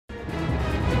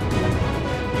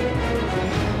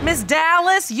Ms.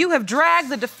 Dallas, you have dragged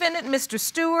the defendant, Mr.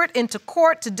 Stewart, into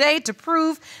court today to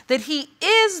prove that he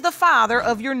is the father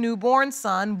of your newborn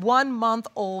son,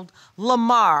 1-month-old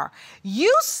Lamar.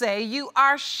 You say you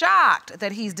are shocked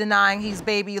that he's denying he's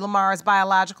baby Lamar's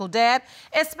biological dad,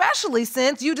 especially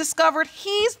since you discovered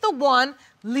he's the one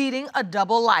leading a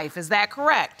double life. Is that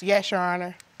correct? Yes, Your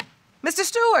Honor. Mr.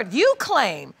 Stewart, you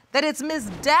claim that it's Ms.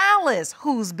 Dallas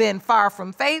who's been far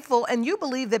from faithful, and you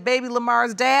believe that baby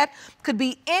Lamar's dad could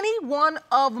be any one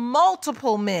of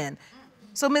multiple men.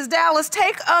 So, Ms. Dallas,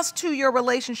 take us to your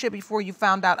relationship before you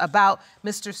found out about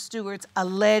Mr. Stewart's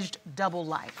alleged double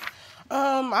life.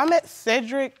 I met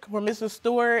Cedric with Mr.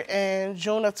 Stewart in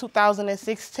June of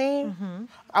 2016.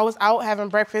 I was out having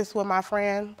breakfast with my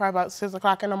friend, probably about 6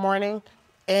 o'clock in the morning,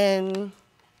 and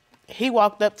he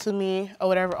walked up to me or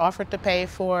whatever, offered to pay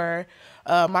for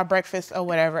my breakfast or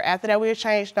whatever. After that, we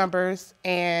exchanged numbers,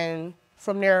 and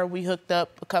from there, we hooked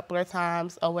up a couple of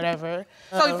times or whatever.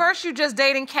 So first you just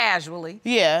dating casually?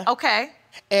 Yeah. Okay.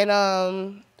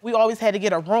 And we always had to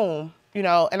get a room, you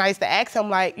know, and I used to ask him,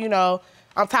 like, you know,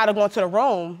 I'm tired of going to the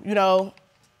room, you know,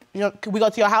 can we go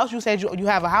to your house? You said you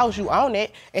have a house, you own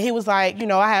it. And he was like, you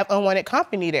know, I have unwanted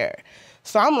company there.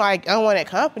 So I'm like, unwanted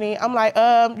company? I'm like,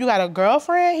 you got a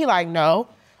girlfriend? He like, no.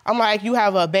 I'm like, you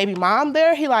have a baby mom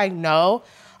there? He like, no.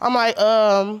 I'm like,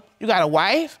 you got a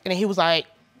wife? And then he was like,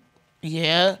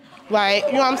 yeah. Like,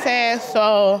 you know what I'm saying?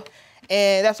 So,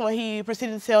 and that's when he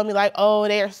proceeded to tell me, like, oh,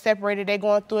 they are separated, they're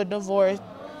going through a divorce.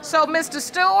 So, Mr.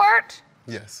 Stewart?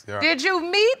 Yes, you're right. Did you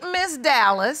meet Miss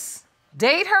Dallas,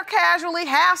 date her casually,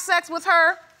 have sex with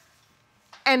her,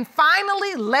 and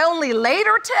finally, only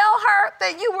later tell her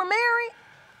that you were married?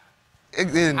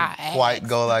 It didn't quite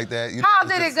go like that. You know, How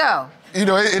did it go? You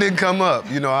know, it didn't come up.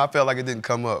 You know, I felt like it didn't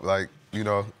come up. Like, you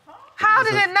know. How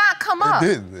did it not come up? It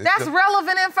didn't. That's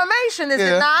relevant information, is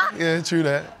it not? Yeah, true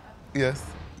that. Yes.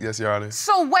 Yes, Your Honor.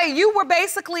 So wait, you were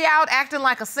basically out acting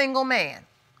like a single man?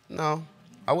 No,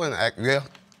 I wouldn't act, yeah.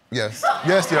 Yes.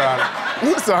 Yes, Your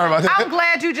Honor. Sorry about that. I'm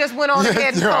glad you just went on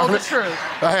ahead and told the truth.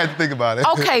 I had to think about it.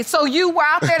 Okay, so you were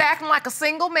out there acting like a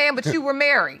single man, but you were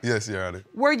married. Yes, Your Honor.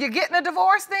 Were you getting a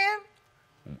divorce then?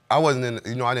 I wasn't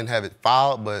in, you know, I didn't have it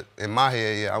filed, but in my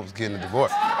head, yeah, I was getting a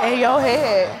divorce. In your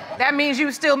head. That means you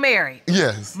were still married?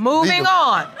 Yes. Moving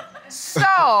on. So,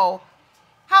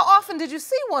 how often did you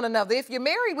see one another? If you're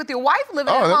married with your wife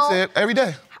living at home? Oh, that's it. Every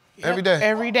day. Every day.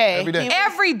 Every day. Every day.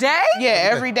 Every day? Yeah,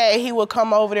 every day he would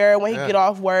come over there when he get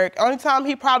off work. Only time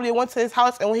he probably went to his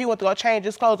house and when he went to go change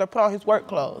his clothes or put on his work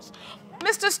clothes.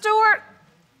 Mr. Stewart,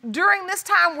 during this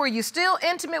time, were you still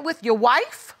intimate with your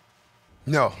wife?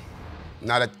 No,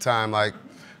 not at the time. Like,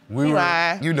 we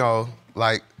were, you know,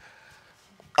 like,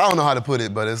 I don't know how to put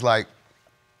it, but it's like,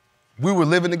 we were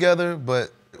living together,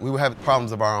 but we were having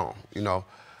problems of our own, you know.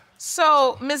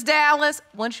 So, Ms. Dallas,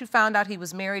 once you found out he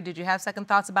was married, did you have second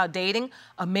thoughts about dating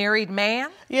a married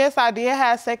man? Yes, I did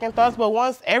have second thoughts, but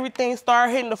once everything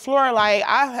started hitting the floor, like,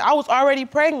 I was already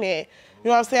pregnant. You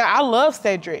know what I'm saying? I love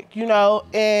Cedric, you know,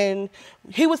 and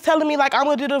he was telling me, like, I'm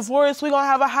gonna do the divorce, we're gonna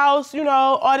have a house, you know,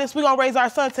 all this, we're gonna raise our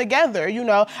son together, you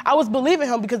know. I was believing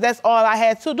him because that's all I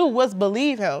had to do was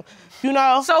believe him. You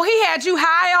know? So he had you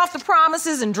high off the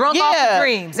promises and drunk off the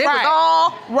dreams. It was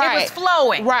all, it was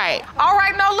flowing. Right. All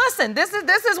right, no, listen, this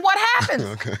is what happens.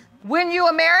 Okay. When you're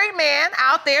a married man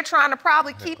out there trying to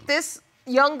probably keep this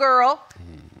young girl.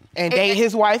 And date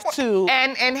his wife too.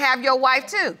 And have your wife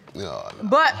too. No.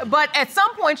 But at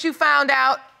some point you found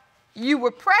out you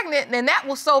were pregnant and that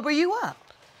will sober you up.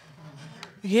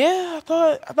 Yeah, I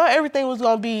thought everything was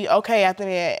gonna be okay after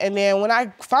that. And then when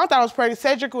I found out I was pregnant,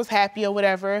 Cedric was happy or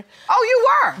whatever. Oh, you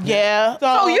were? Yeah.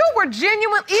 So you were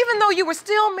genuine, even though you were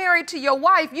still married to your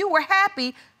wife, you were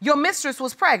happy your mistress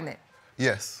was pregnant?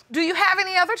 Yes. Do you have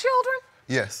any other children?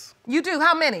 Yes. You do,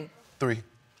 how many? 3.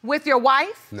 With your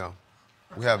wife? No.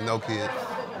 We have no kids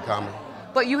in common.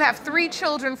 But you have 3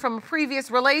 children from a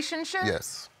previous relationship?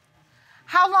 Yes.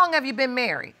 How long have you been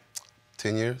married?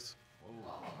 10 years.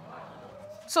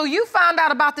 So you found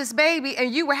out about this baby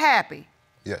and you were happy?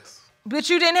 Yes. But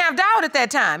you didn't have doubt at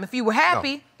that time if you were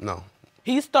happy? No.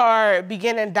 He started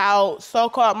beginning doubt.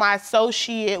 So-called my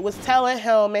associate was telling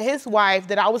him and his wife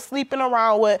that I was sleeping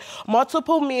around with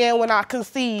multiple men when I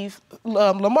conceived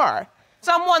Lamar.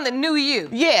 Someone that knew you?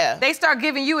 Yeah. They start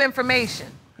giving you information?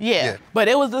 Yeah. But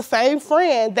it was the same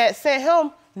friend that sent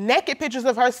him naked pictures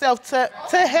of herself to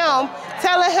him,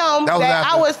 telling him that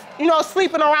I was, you know,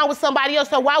 sleeping around with somebody else.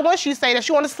 So why wouldn't she say that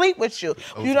she want to sleep with you?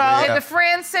 You know? Did the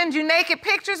friend send you naked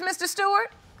pictures, Mr.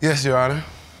 Stewart? Yes, Your Honor.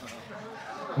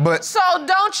 But so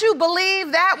don't you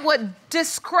believe that would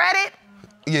discredit?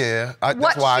 Yeah,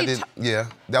 that's why I did. Yeah,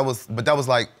 that was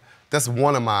like, that's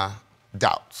one of my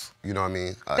doubts. You know what I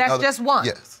mean? That's just one?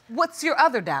 Yes. What's your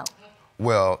other doubt?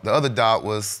 Well, the other doubt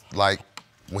was like,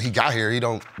 when he got here, he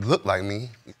don't look like me.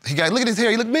 Look at his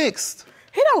hair, he look mixed.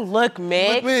 He don't look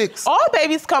mixed. Look mixed. All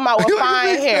babies come out with fine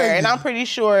mixed, hair, baby. and I'm pretty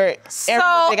sure So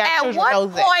everybody that got at children what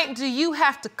knows that. point do you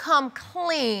have to come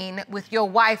clean with your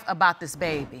wife about this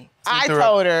baby? I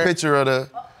told her. Picture of the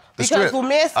Because strip. when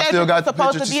me and I still Cedric got were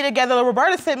supposed to pictures. be together,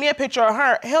 Roberta sent me a picture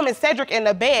of him and Cedric in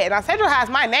the bed. Now Cedric has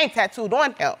my name tattooed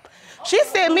on him. She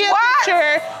sent me a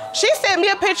picture. She sent me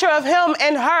a picture of him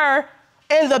and her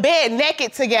in the bed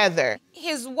naked together.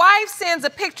 His wife sends a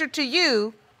picture to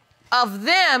you of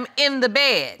them in the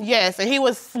bed. Yes, and he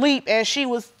was asleep and she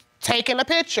was taking a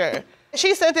picture.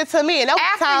 She sent it to me, and that was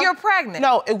the After time, you're pregnant?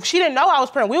 No, she didn't know I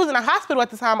was pregnant. We was in the hospital at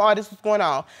the time all this was going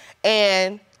on,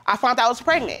 and I found out I was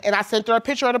pregnant, and I sent her a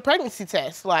picture of the pregnancy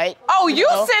test. Like, Oh, you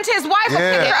know. sent his wife a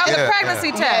picture of the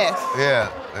pregnancy test.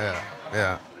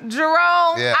 Yeah.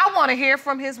 Jerome, Yeah. I want to hear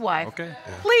from his wife. Okay.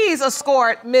 Yeah. Please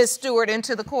escort Ms. Stewart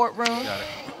into the courtroom. Got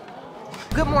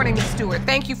it. Good morning, Ms. Stewart.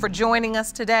 Thank you for joining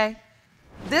us today.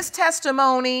 This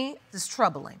testimony is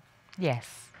troubling. Yes,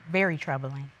 very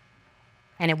troubling.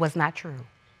 And it was not true.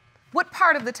 What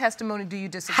part of the testimony do you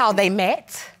disagree? How they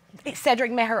met?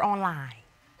 Cedric met her online.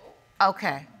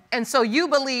 Okay. And so you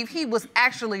believe he was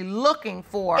actually looking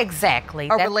for Exactly.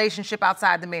 a relationship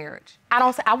outside the marriage?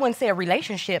 I wouldn't say a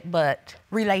relationship, but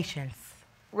relations.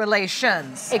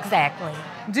 Relations. Exactly.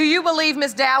 Do you believe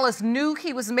Ms. Dallas knew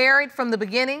he was married from the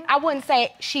beginning? I wouldn't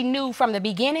say she knew from the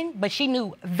beginning, but she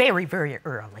knew very, very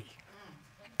early.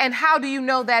 And how do you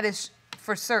know that is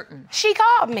for certain? She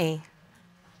called me.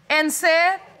 And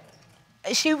said?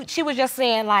 She was just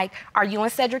saying, like, are you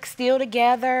and Cedric still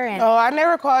together? And Oh, I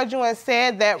never called you and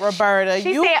said that, Roberta.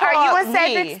 she you said, are you called and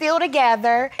Cedric me. still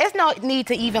together? It's no need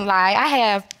to even lie. I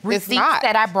have receipts not.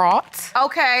 that I brought.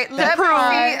 Okay, To let prove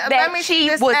that me see she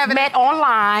this was evidence. met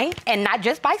online and not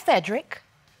just by Cedric.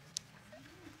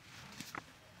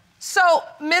 So,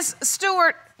 Ms.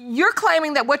 Stewart, you're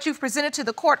claiming that what you've presented to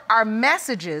the court are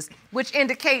messages which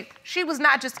indicate she was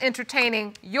not just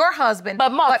entertaining your husband,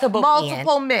 But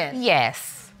multiple men.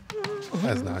 Yes.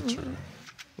 That's not true.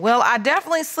 Well, I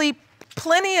definitely see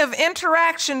plenty of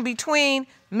interaction between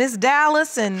Ms.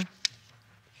 Dallas and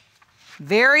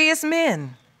various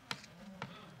men.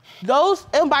 Those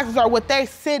inboxes are what they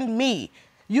send me.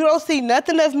 You don't see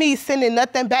nothing of me sending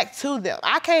nothing back to them.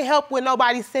 I can't help when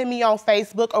nobody send me on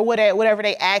Facebook or whatever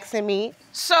they asking me.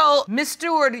 So, Ms.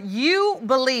 Stewart, you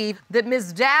believe that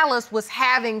Ms. Dallas was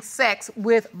having sex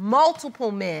with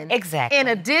multiple men. Exactly. In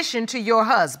addition to your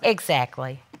husband.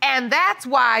 Exactly. And that's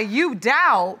why you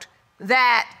doubt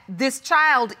that this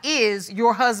child is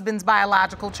your husband's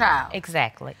biological child.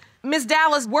 Exactly. Ms.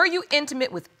 Dallas, were you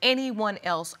intimate with anyone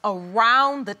else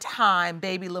around the time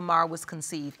baby Lamar was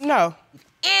conceived? No,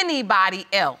 Anybody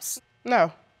else?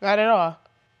 no, not at all.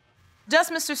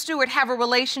 Does Mr. Stewart have a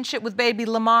relationship with baby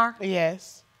Lamar?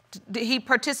 Yes, He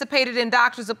participated in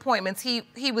doctor's appointments. He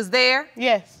was there?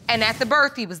 yes, And at the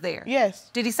birth, he was there? yes,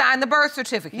 Did he sign the birth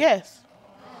certificate? yes.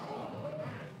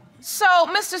 So,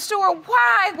 Mr. Stewart,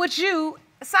 why would you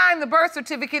sign the birth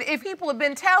certificate if people have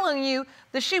been telling you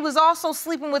that she was also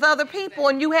sleeping with other people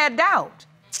and you had doubt?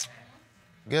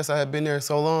 Guess I had been there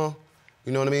so long,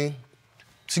 you know what I mean?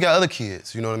 She got other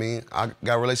kids, you know what I mean? I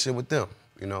got a relationship with them,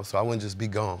 you know, so I wouldn't just be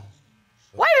gone.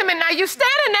 Wait a minute, now you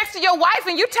standing next to your wife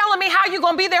and you telling me how you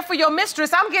gonna be there for your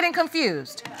mistress. I'm getting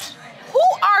confused. Who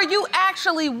are you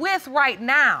actually with right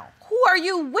now? Who are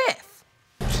you with?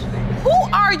 Who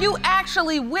are you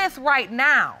actually with right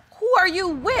now? Who are you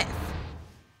with?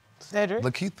 Cedric?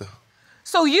 Lakeitha.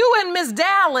 So you and Ms.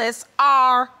 Dallas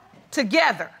are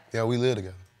together. Yeah, we live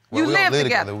together. You we live don't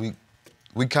together?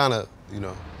 We kind of, you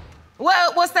know.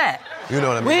 Well, what's that? You know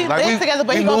what I We mean? live together,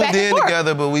 but we you go moved back and in forth.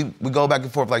 together, but we go back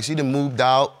and forth. Like she done moved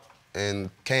out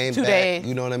and came 2 back. days.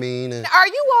 You know what I mean? And Are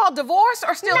you all divorced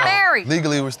or still married?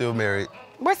 legally, we're still married.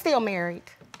 We're still married.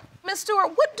 Ms.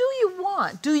 Stewart, what do you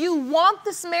want? Do you want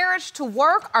this marriage to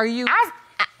work? Are you...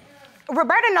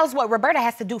 Roberta knows what Roberta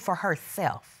has to do for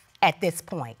herself at this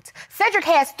point. Cedric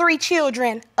has 3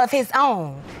 children of his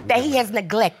own that he has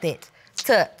neglected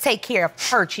to take care of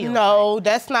her children. No,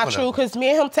 that's not Hold true, up. because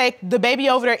me and him take the baby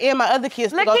over there and my other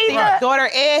kids to go see Lakeitha- his daughter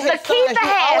and his Lakeitha son. You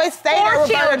has always say that, 4 Roberta.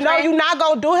 children. No, you're not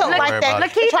going to do him Look- like that.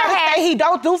 Lakeitha You try to has- say he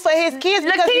don't do for his kids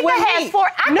because he Lakeitha with has me. 4.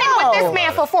 I've been with this man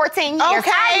for 14 years.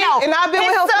 Okay, I know. and I've been His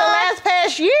with him for the son- last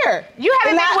past year. You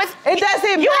haven't And been with... It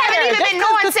doesn't You matter. haven't even Just been 'cause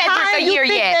knowing the Cedric time a you year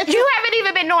think yet. that You haven't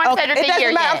even been knowing Okay, Cedric it a doesn't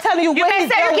year matter. yet. I'm telling you, You when met he's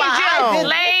Cedric done, in why I June.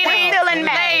 didn't-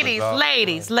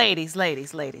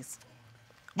 Ladies.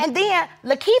 And then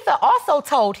Lakeitha also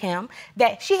told him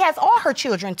that she has all her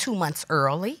children 2 months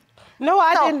early. No,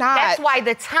 I did not. That's why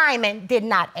the timing did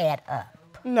not add up.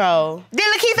 No. Did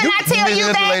Lakeitha not tell you that? You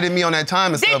manipulated me on that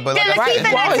time and stuff, but Did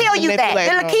Lakeitha not tell you that?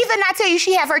 Did Lakeitha not tell you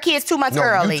she had her kids 2 months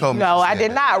early? You told me no, I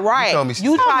did not. Right. You told me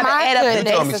you tried to add up the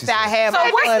days since I have. So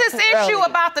what's this issue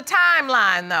about the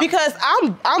timeline, though? Because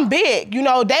I'm big. You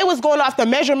know, they was going off the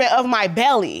measurement of my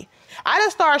belly. I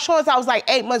done started showing I was like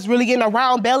 8 months, really getting a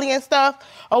round belly and stuff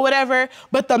or whatever.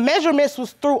 But the measurements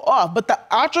was threw off. But the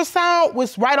ultrasound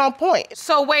was right on point.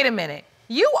 So wait a minute.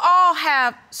 You all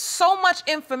have so much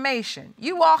information.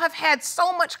 You all have had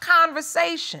so much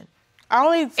conversation. I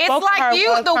only spoke It's like to her you,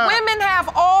 one the time. women have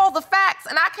all the facts,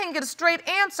 and I can't get a straight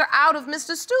answer out of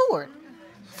Mr. Stewart.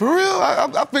 For real?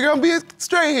 I figure I'm being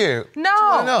straight here.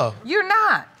 No, you're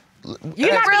not.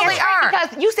 You not really are.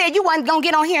 Because you said you wasn't gonna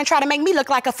get on here and try to make me look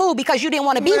like a fool because you didn't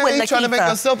want to be with Lakeitha. You trying to make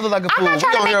yourself look like a fool. We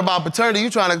don't hear about paternity.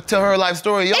 You trying to tell her life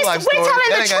story, your life story. We're telling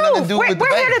that the ain't got nothing to do truth. with We're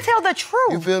the here baby. to tell the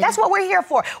truth. You feel me? That's what we're here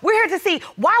for. We're here to see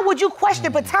why would you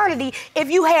question paternity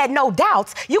if you had no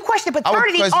doubts? You questioned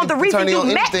paternity question on the reason paternity you on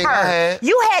met anything I her. had.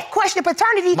 You had questioned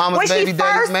paternity Mama's when baby she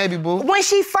daddy's first, maybe, boo. when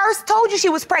she first told you she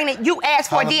was pregnant. You asked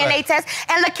for a Mama's DNA baby. test,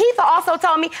 and Lakeitha also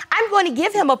told me I'm going to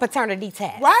give him a paternity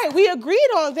test. Right, we agreed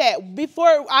on that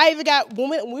before I even got, when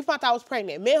we found out I was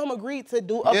pregnant. Me and him agreed to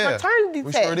do a paternity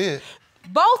we test. sure did.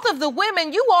 Both of the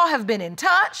women, you all have been in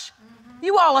touch.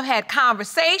 You all have had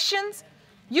conversations.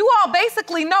 You all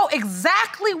basically know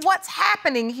exactly what's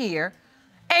happening here,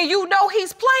 and you know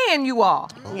he's playing you all.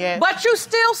 Yes. But you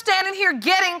still standing here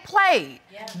getting played.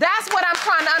 That's what I'm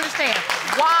trying to understand.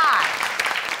 Why?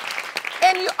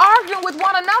 And you're arguing with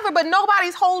one another, but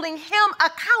nobody's holding him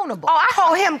accountable. Oh, I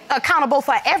hold him accountable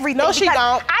for everything. No, she because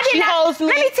don't. I did She not, holds me.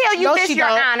 Let me tell you No, this, she Your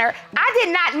don't. Honor. I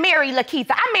did not marry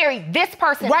Lakeitha. I married this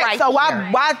person right so here.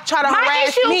 why try to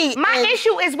harass me? My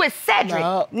issue is with Cedric,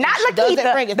 No, not she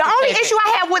doesn't bring Lakeitha. it The to only Cedric. issue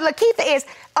I have with Lakeitha is,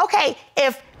 okay,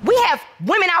 if we have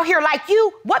women out here like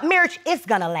you, what marriage is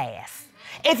gonna last?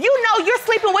 If you know you're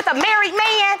sleeping with a married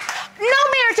man, no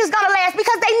marriage is gonna last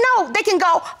because they know they can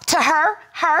go to her,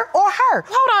 or her.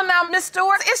 Hold on now, Miss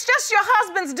Stewart. It's just your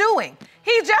husband's doing.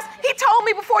 He told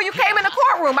me before you came in the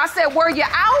courtroom, I said, were you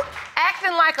out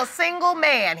acting like a single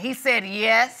man? He said,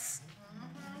 yes.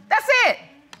 That's it.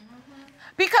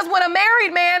 Because when a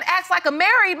married man acts like a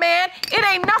married man, it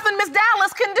ain't nothing Miss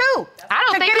Dallas can do. I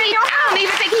don't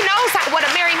even think he knows what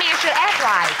a married man should act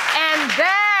like. And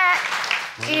that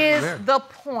is the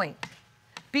point.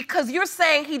 Because you're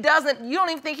saying you don't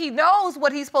even think he knows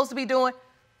what he's supposed to be doing.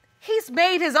 He's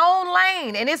made his own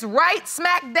lane, and it's right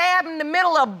smack dab in the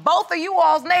middle of both of you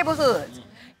all's neighborhoods.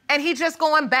 And he's just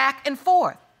going back and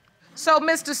forth. So,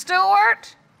 Mr.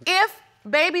 Stewart, if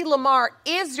baby Lamar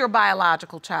is your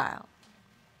biological child,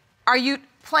 are you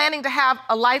planning to have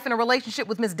a life and a relationship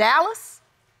with Miss Dallas?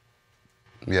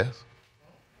 Yes.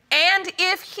 And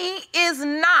if he is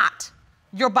not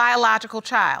your biological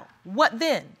child, what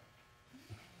then?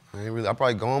 I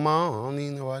probably go on my own. I don't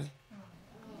need nobody.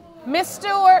 Miss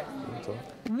Stewart,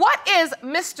 what is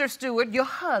Mr. Stewart, your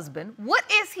husband, what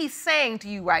is he saying to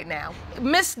you right now?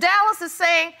 Miss Dallas is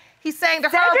saying, he's saying to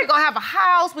her, we're gonna have a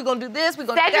house, we're gonna do this, we're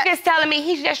gonna do that. Cedric is telling me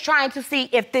he's just trying to see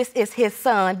if this is his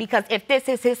son, because if this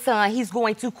is his son, he's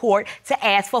going to court to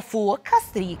ask for full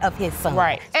custody of his son.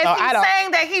 Right. Is he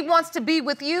saying that he wants to be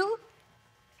with you?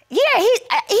 Yeah, he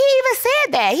even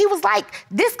said that. He was like,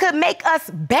 this could make us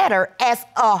better as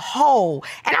a whole.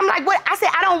 And I'm like, what? I said,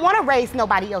 I don't want to raise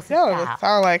nobody else's child. It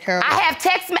sound like him. I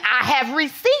have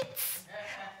receipts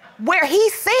where he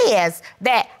says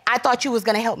that I thought you was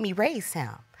going to help me raise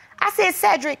him. I said,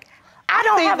 Cedric, I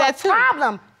don't have a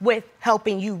problem with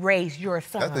helping you raise your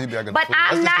son. But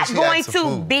I'm not going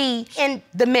to be in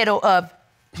the middle of,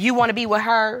 you want to be with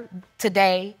her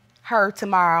today, her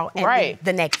tomorrow, and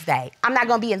the next day. I'm not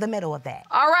gonna be in the middle of that.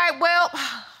 All right, well,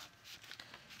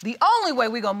 the only way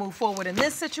we're gonna move forward in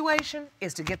this situation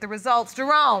is to get the results.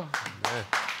 Jerome. Yeah.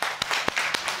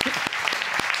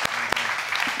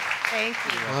 Thank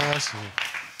you.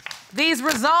 These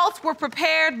results were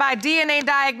prepared by DNA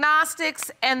Diagnostics,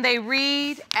 and they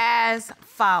read as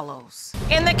follows.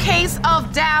 In the case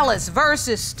of Dallas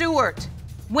versus Stewart,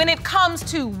 when it comes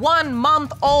to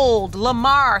 1-month-old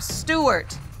Lamar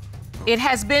Stewart, it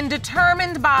has been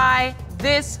determined by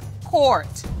this court.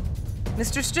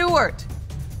 Mr. Stewart,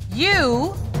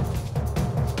 you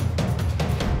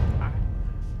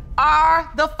are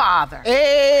the father.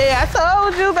 Hey, I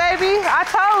told you, baby. I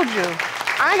told you.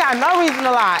 I ain't got no reason to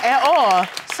lie at all.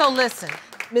 So listen,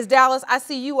 Ms. Dallas, I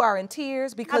see you are in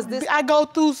tears because I go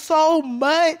through so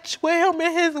much with him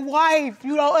and his wife.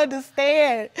 You don't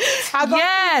understand. I go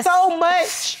through so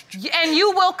much. And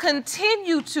you will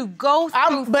continue to go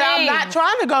through But I'm not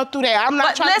trying to go through that. I'm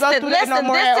not trying to go through that no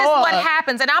more at all. This is what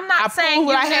happens, and I'm not saying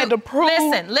what I had to prove.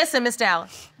 Listen, Ms.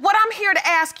 Dallas. What I'm here to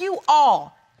ask you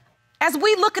all, as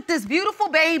we look at this beautiful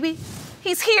baby,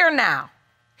 he's here now.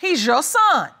 He's your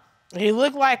son. He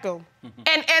looked like him.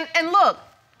 And look,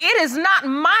 it is not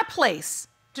my place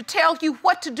to tell you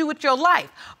what to do with your life.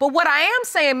 But what I am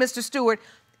saying, Mr. Stewart,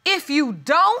 if you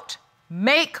don't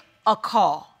make a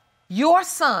call, your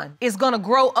son is gonna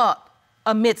grow up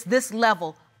amidst this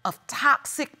level of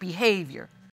toxic behavior.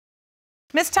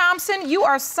 Ms. Thompson, you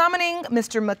are summoning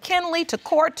Mr. McKinley to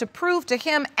court to prove to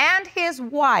him and his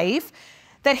wife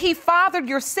that he fathered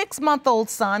your 6-month-old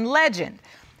son, Legend.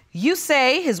 You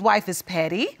say his wife is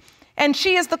petty, and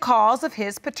she is the cause of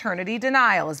his paternity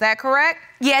denial. Is that correct?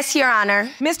 Yes, Your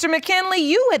Honor. Mr. McKinley,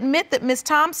 you admit that Ms.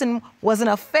 Thompson was an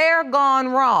affair gone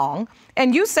wrong,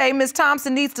 and you say Ms.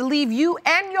 Thompson needs to leave you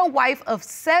and your wife of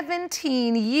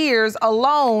 17 years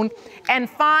alone and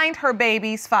find her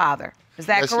baby's father. Is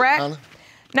that correct? Your Honor.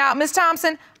 Now, Ms.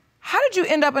 Thompson, how did you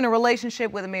end up in a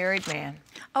relationship with a married man?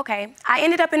 Okay, I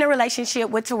ended up in a relationship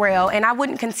with Terrell, and I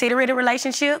wouldn't consider it a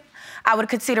relationship. I would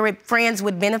consider it friends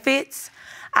with benefits.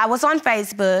 I was on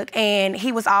Facebook, and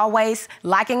he was always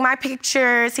liking my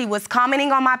pictures. He was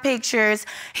commenting on my pictures.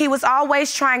 He was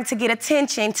always trying to get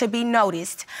attention, to be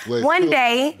noticed. One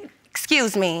day,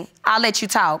 excuse me, I'll let you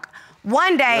talk.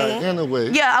 One day,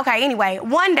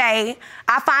 one day,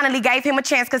 I finally gave him a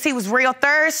chance because he was real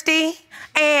thirsty,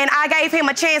 and I gave him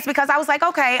a chance because I was like,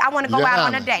 okay, I want to go out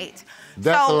on a date.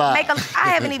 That's a lie. I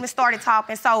haven't even started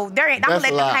talking, so I'm gonna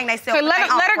let them hang themselves. So let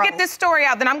her get this story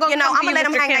out, then I'm gonna come to you,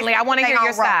 Mr. Kinley. I want to hear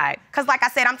your side. Because like I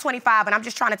said, I'm 25, and I'm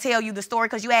just trying to tell you the story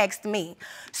because you asked me.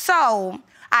 So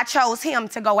I chose him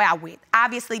to go out with,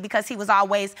 obviously because he was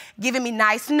always giving me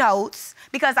nice notes,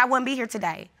 because I wouldn't be here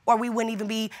today, or we wouldn't even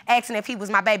be asking if he was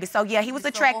my baby. So yeah, he was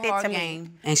attracted to me.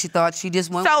 And she thought she just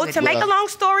went with it. So to make a long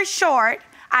story short,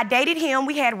 I dated him.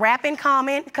 We had rap in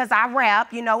common because I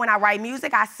rap. You know, when I write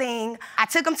music, I sing. I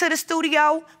took him to the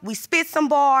studio. We spit some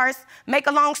bars. Make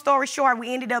a long story short,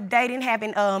 we ended up dating,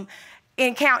 having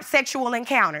sexual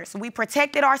encounters. We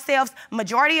protected ourselves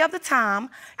majority of the time.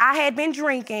 I had been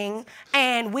drinking,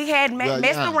 and we had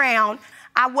messed around.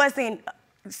 I wasn't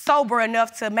sober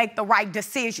enough to make the right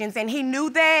decisions, and he knew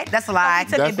that. That's a lie.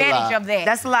 So he took advantage of that.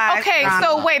 That's a lie. Okay,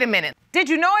 so wait a minute. Did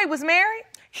you know he was married?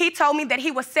 He told me that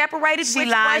he was separated. She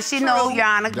lied. She knows, Your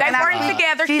Honor. They weren't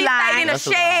together. She stayed in a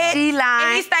shed. She lied.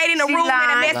 And he stayed in a room in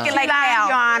a emasculated house.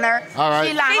 Your Honor. All right.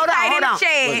 She lied. Hold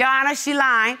on. Your Honor, she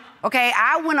lied. Okay,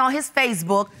 I went on his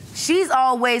Facebook. She's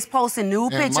always posting new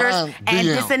pictures and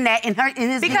this and that in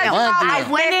his because I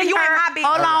went in her.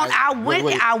 Hold on. I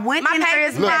went in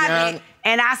his private.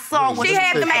 And I saw what she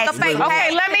had to make a face.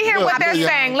 Okay, let me hear what they're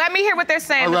saying. Let me hear what they're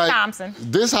saying, Ms. Thompson.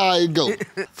 This how it go.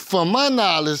 From my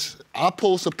knowledge, I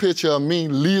post a picture of me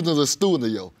leaving the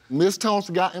studio. Miss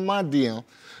Thompson got in my DM,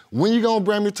 when you gonna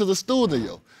bring me to the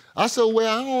studio? I said,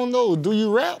 well, I don't know. Do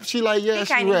you rap? She like, yeah,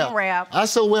 she rap. He can't even rap. I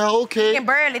said, well, okay. He can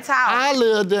barely talk. I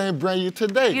live there and bring you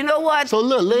today. You know what? So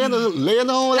look, lay it on that day.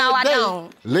 No, I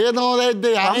don't. Lay it on that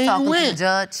day. I ain't win. To the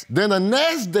judge. Then the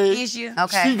next day, she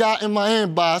got in my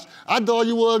inbox. I thought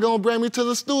you were gonna bring me to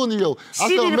the studio. She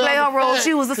didn't play her role.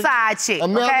 She was a side chick,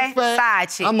 okay? Side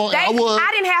chick.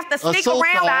 I didn't have to stick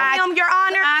around with him, Your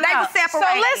Honor. They were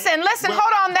separated. So listen,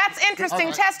 hold on. That's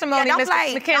interesting testimony,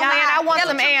 Mr. McKinley, and I want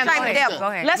some answers. Go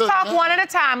ahead. Let's talk one at a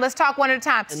time. Let's talk one at a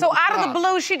time. So out of the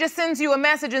blue, she just sends you a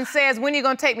message and says, when are you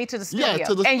gonna take me to the studio? Yeah,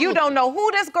 to the studio. And you don't know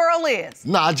who this girl is.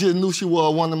 Nah, I just knew she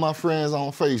was one of my friends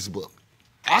on Facebook.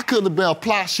 I could have been a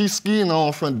plot she skiing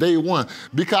on from day one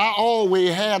because I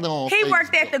always had her on Facebook. He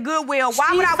worked at the Goodwill.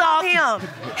 Why would I want him?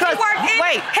 He worked in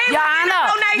the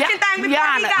donation thing before he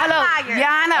got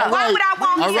fired. Why would I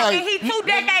want him? And he's 2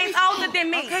 decades older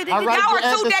than me. Y'all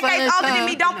are 2 decades older than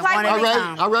me. Don't play with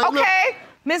me. All right. Okay.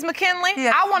 Ms. McKinley,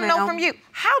 I want to know from you,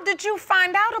 how did you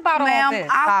find out about all this?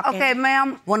 Okay,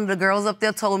 ma'am, one of the girls up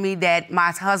there told me that my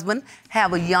husband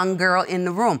have a young girl in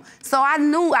the room. So I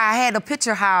knew I had a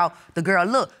picture how the girl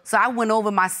looked. So I went over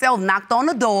myself, knocked on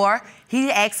the door. He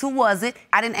asked who was it.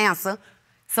 I didn't answer.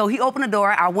 So he opened the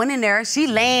door. I went in there. She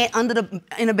laying in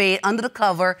the bed, under the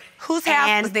cover. Whose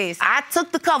house was this? I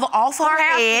took the cover off her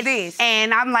head.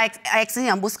 And I'm like asking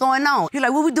him, what's going on? He's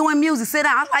like, well, we doing music. Sit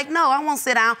down. I'm like, no, I won't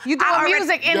sit down. You doing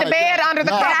music in the bed under the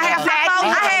cover? I had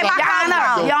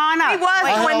my phone. Your Honor. He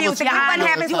was doing music. He wasn't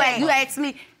having sex. You asked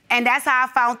me. And that's how I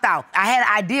found out. I had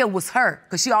an idea it was her,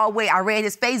 because I read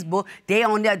his Facebook, they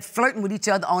on there flirting with each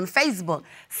other on Facebook.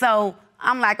 So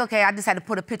I'm like, okay, I just had to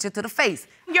put a picture to the face.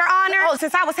 Your Honor,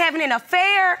 since I was having an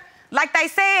affair, like they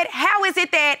said, how is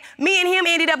it that me and him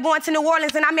ended up going to New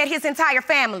Orleans and I met his entire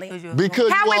family?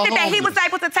 Because how is it that he was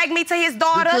able to take me to his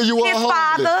daughter, his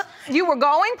father? You were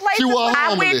going places?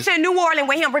 I went to New Orleans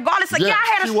with him, regardless of, I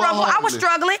had a struggle. I was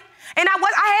struggling. And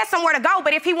I had somewhere to go,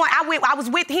 but if he went, I was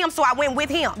with him, so I went with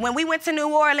him. When we went to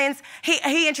New Orleans,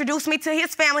 he introduced me to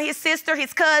his family, his sister,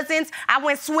 his cousins. I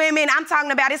went swimming. I'm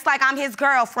talking about it's like I'm his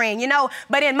girlfriend, you know?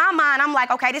 But in my mind, I'm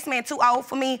like, okay, this man too old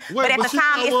for me. But at the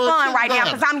time, it's fun right now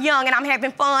because I'm young and I'm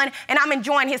having fun and I'm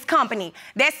enjoying his company.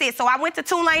 That's it. So I went to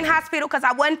Tulane Hospital because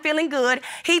I wasn't feeling good.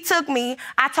 He took me.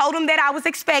 I told him that I was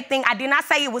expecting. I did not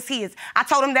say it was his. I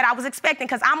told him that I was expecting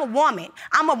because I'm a woman.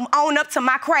 I'm going to own up to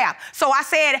my crap. So I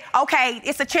said, okay,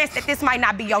 it's a chance that this might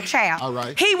not be your child. All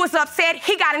right. He was upset.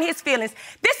 He got in his feelings.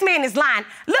 This man is lying.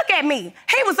 Look at me.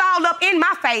 He was all up in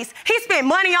my face. He spent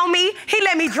money on me. He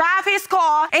let me drive his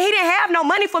car, and he didn't have no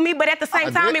money for me. But at the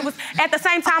same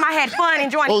time, I had fun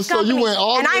enjoying his company. So you went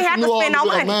all and I ain't have to spend no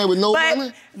money. A man with no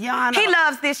money? He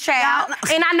loves this child,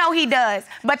 and I know he does.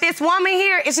 But this woman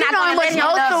here is not going to let him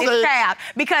love this child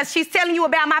because she's telling you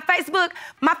about my Facebook.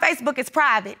 My Facebook is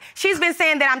private. She's been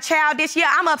saying that I'm childish.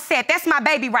 Yeah, I'm upset. That's my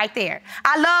baby right there.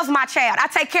 I love my child. I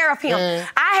take care of him.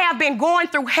 I have been going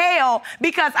through hell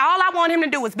because all I want him to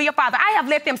do is be a father. I have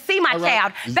let them see my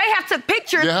child. They have took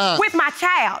pictures with my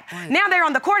child. Now they're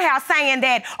on the courthouse saying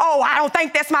that, oh, I don't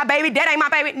think that's my baby. That ain't my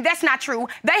baby. That's not true.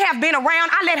 They have been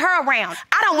around. I let her around.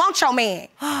 I don't want your man.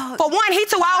 For one, he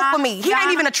too old for me. He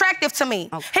ain't even attractive to me.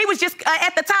 He was just,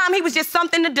 at the time, he was just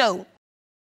something to do.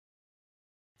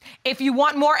 If you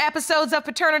want more episodes of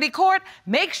Paternity Court,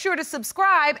 make sure to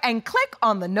subscribe and click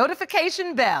on the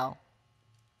notification bell.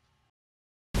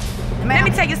 Let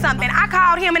me tell you something. I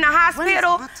called him in the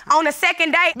hospital on the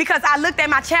second day because I looked at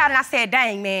my child and I said,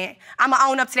 dang, man, I'm going to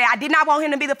own up to that. I did not want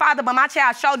him to be the father, but my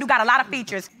child sure do got a lot of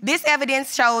features. This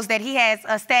evidence shows that he has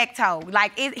a stacked toe.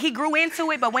 Like, he grew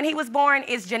into it, but when he was born,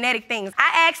 it's genetic things.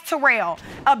 I asked Terrell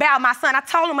about my son. I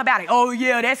told him about it. Oh,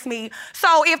 yeah, that's me.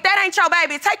 So if that ain't your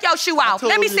baby, take your shoe off.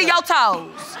 Let me see your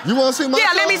toes. You want to see my toes?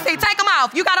 Yeah, let me see. Take them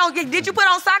off. You got on, did you put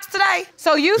on socks today?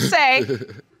 So you say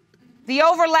the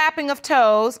overlapping of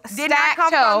toes, did not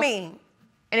come from me.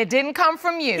 And it didn't come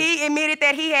from you. He admitted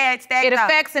that he had stacked It up.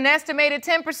 affects an estimated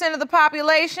 10% of the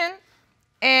population,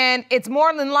 and it's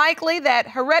more than likely that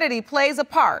heredity plays a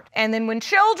part. And then when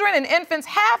children and infants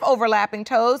have overlapping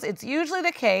toes, it's usually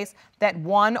the case that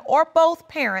one or both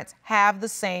parents have the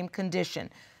same condition.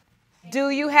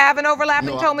 Do you have an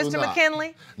overlapping toe, Mr.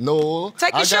 McKinley? No.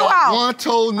 Take your shoe off. One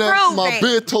toe next, my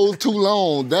big toe too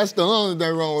long. That's the only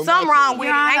thing wrong with Something wrong with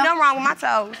it. Ain't nothing wrong with my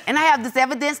toes. And I have this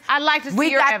evidence. I'd like to see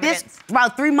your evidence. We got this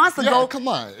about 3 months ago. Yeah, come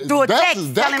on. Through a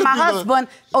text telling my husband,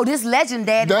 oh, this legend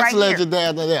dad right here. That's legend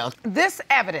dad there. This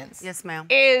evidence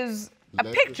is a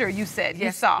picture you said you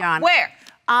saw. Your Honor.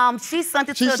 Where? She sent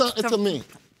it to me.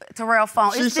 Terrell's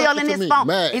phone. It's still in his phone.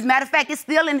 As a matter of fact, it's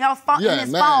still in her phone. Yeah, in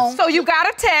his phone. So you got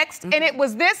a text, and it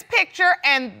was this picture,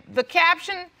 and the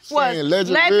caption was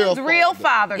Legend's real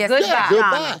father. Yes, Goodbye.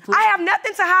 Goodbye. I have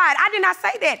nothing to hide. I did not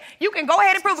say that. You can go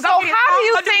ahead and prove it. So how do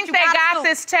you think they got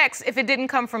this text if it didn't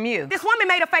come from you? This woman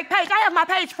made a fake page. I have my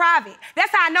page private.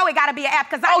 That's how I know it got to be an app.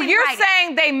 Because you're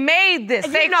saying they made this.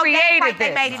 They created this.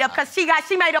 They made it up because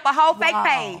she made up a whole fake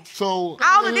page. So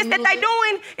all of this that they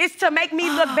doing is to make me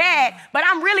look bad. But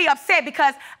I'm really upset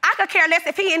because I could care less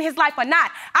if he in his life or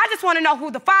not. I just want to know who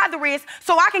the father is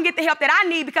so I can get the help that I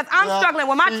need because I'm struggling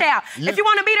with my child. If you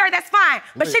want to beat her, that's fine.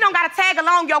 But she don't got to tag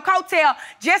along your coattail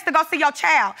just to go see your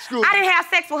child. I didn't have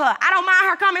sex with her. I don't mind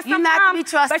her coming sometimes. You're not to be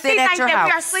trusted but she at thinks your that house.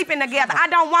 we are sleeping together. I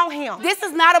don't want him. This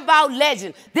is not about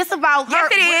legend. This is about her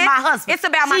with my husband. It's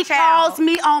about my child. She calls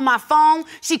me on my phone.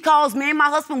 She calls me and my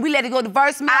husband. We let it go to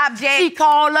voicemail. Object. She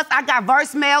called us. I got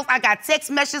voicemails. I got text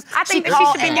messages. I think that she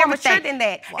should be more mature than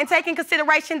that and take in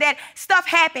consideration that stuff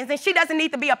happens and she doesn't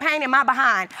need to be a pain in my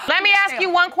behind. Let me ask you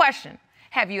one question.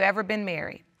 Have you ever been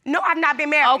married? No, I've not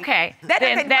been married. Okay. That's all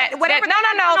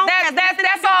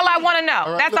I want to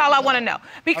know. That's all I want to know.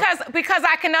 Because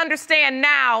I can understand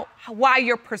now why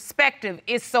your perspective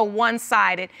is so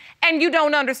one-sided and you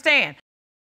don't understand.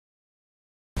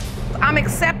 I'm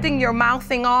accepting your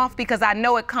mouthing off because I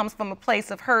know it comes from a place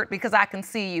of hurt because I can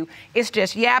see you. It's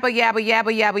just yabba, yabba,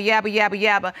 yabba, yabba, yabba, yabba,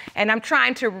 yabba. And I'm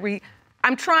trying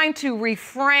to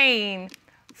refrain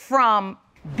from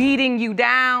beating you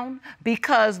down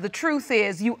because the truth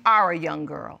is you are a young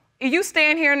girl. You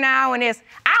stand here now and it's,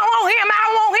 I don't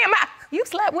want him. You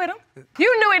slept with him.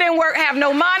 You knew he didn't have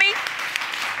no money.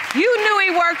 You knew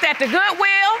he worked at the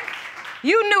Goodwill.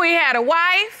 You knew he had a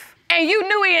wife. And you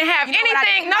knew he didn't have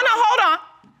anything. No, hold on.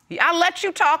 I let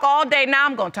you talk all day. Now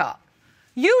I'm going to talk.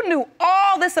 You knew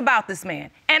all this about this man.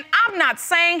 And I'm not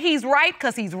saying he's right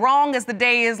because he's wrong as the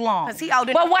day is long.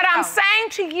 But what I'm saying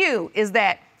to you is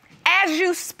that as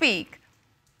you speak,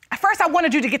 at first I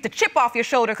wanted you to get the chip off your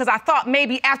shoulder because I thought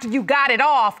maybe after you got it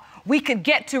off, we could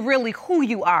get to really who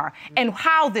you are and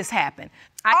how this happened.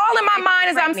 All in my mind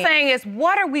as I'm saying is,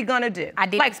 what are we gonna do? I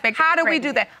didn't expect how do we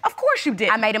do that? Of course you did.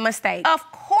 I made a mistake.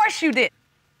 Of course you did.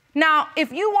 Now,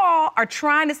 if you all are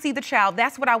trying to see the child,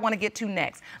 that's what I want to get to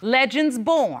next. Legends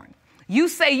born. You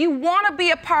say you want to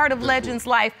be a part of Legend's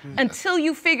life until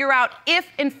you figure out if,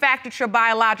 in fact, it's your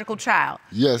biological child.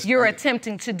 Yes. You're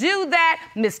attempting to do that.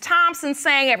 Miss Thompson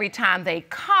saying every time they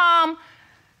come,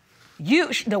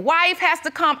 the wife has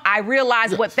to come. I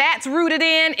realize what that's rooted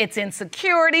in. It's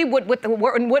insecurity. What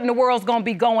in the world's going to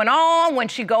be going on when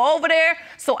she go over there?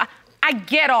 So I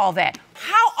get all that.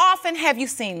 How often have you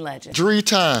seen Legend? 3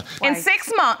 times. In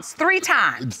 6 months, 3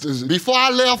 times. Before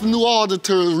I left New Orleans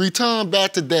to return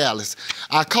back to Dallas,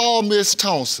 I called Miss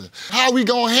Thompson. How we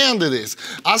gonna handle this?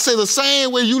 I say the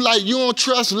same way you don't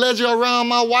trust Legend around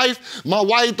my wife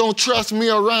don't trust me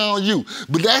around you.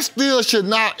 But that still should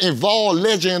not involve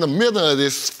Legend in the middle of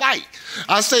this fight.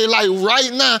 I say,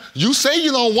 right now, you say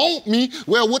you don't want me.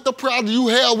 Well, what the problem you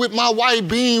have with my wife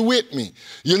being with me?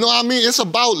 You know what I mean? It's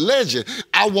about Legend.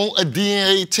 I want a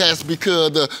DNA test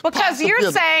because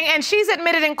you're saying, and she's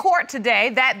admitted in court today,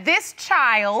 that this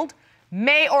child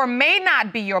may or may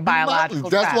not be your biological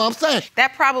child. That's what I'm saying.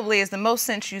 That probably is the most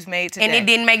sense you've made today. And it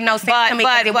didn't make no sense to me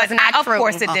because it was not true. Of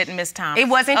course it didn't, Miss Thompson. It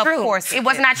wasn't true. Of course it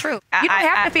was not true. You don't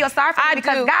have to feel sorry for me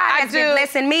because God has been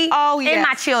blessing me and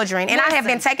my children, and I have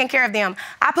been taking care of them.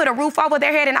 I put a roof over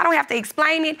their head, and I don't have to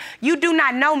explain it. You do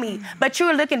not know me, but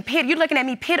you're looking at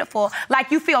me pitiful,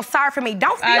 like you feel sorry for me.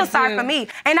 Don't feel sorry for me.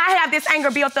 And I have this anger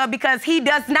built up because he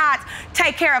does not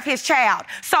take care of his child.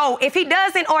 So if he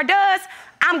doesn't or does,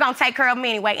 I'm gonna take care of him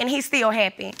anyway, and he's still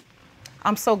happy.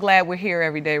 I'm so glad we're here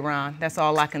every day, Ron. That's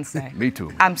all I can say. Me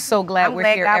too. I'm so glad we're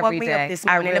here every day. I'm glad God woke me up this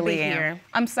morning to be here.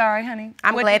 I'm sorry, honey.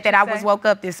 I'm glad that I was woke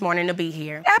up this morning to be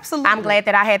here. Absolutely. I'm glad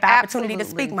that I had the opportunity to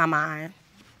speak my mind.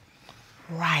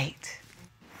 Right.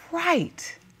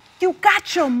 Right. You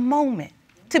got your moment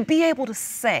to be able to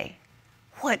say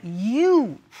what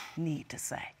you need to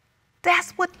say.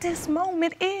 That's what this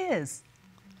moment is.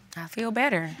 I feel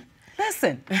better.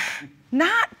 Listen,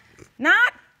 not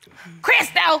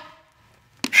Christo.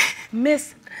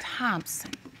 Miss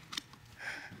Thompson,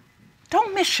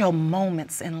 don't miss your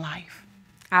moments in life.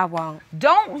 I won't.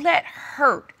 Don't let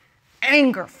hurt,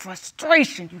 anger,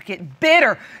 frustration, you get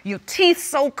bitter, your teeth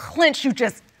so clenched, you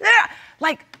just,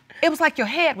 it was like your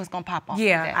head was gonna pop off.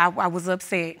 Yeah, I was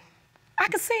upset. I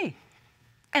could see.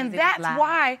 And that's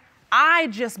why I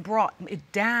just brought it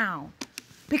down,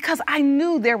 because I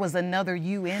knew there was another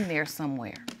you in there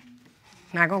somewhere.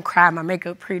 I'm not gonna cry. My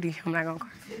makeup pretty. I'm not gonna cry.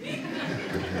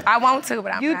 I want to,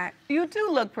 but I'm not. You do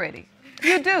look pretty.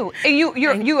 You do.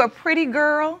 You're a pretty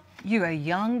girl. You're a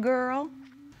young girl.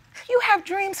 You have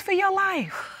dreams for your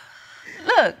life.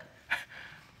 Look,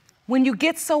 when you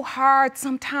get so hard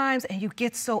sometimes and you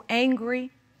get so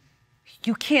angry,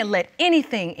 you can't let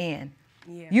anything in.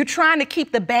 Yeah. You're trying to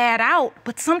keep the bad out,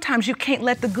 but sometimes you can't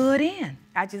let the good in.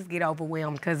 I just get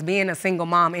overwhelmed because being a single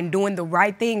mom and doing the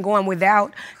right thing, going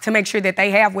without to make sure that they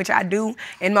have, which I do,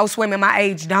 and most women my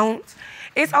age don't,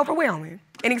 it's overwhelming.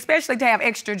 And especially to have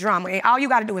extra drama. And all you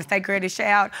got to do is take care of the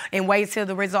child and wait till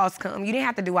the results come. You didn't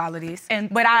have to do all of this.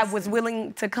 But I was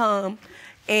willing to come,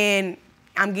 and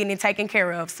I'm getting it taken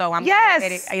care of. So I'm glad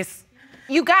that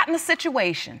you got in a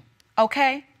situation,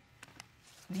 okay?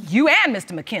 You and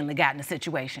Mr. McKinley got in a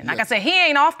situation. Like I said, he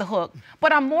ain't off the hook,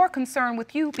 but I'm more concerned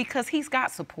with you because he's got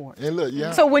support. And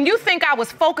look, So when you think I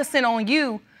was focusing on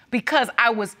you because I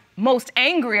was most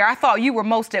angry or I thought you were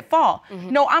most at fault,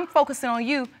 no, I'm focusing on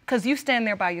you because you stand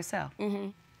there by yourself.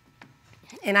 And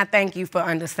I thank you for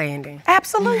understanding.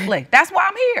 Absolutely. That's why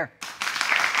I'm here.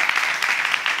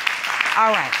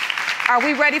 All right. Are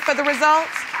we ready for the results?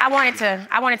 I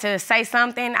wanted to say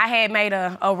something. I had made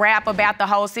a rap about the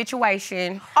whole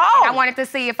situation. Oh! I wanted to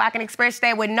see if I can express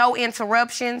that with no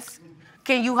interruptions.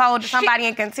 Can you hold somebody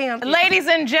in contempt? Ladies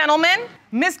and gentlemen,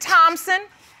 Miss Thompson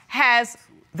has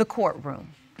the courtroom.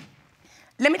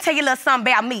 Let me tell you a little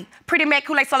something about me. Pretty Mac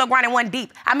Kool-Aid solo grinding one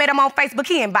deep. I met him on Facebook,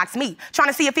 he inboxed me, trying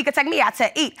to see if he could take me out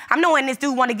to eat. I'm knowing this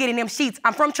dude want to get in them sheets.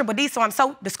 I'm from Triple D, so I'm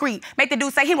so discreet. Make the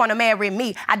dude say he want to marry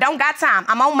me. I don't got time,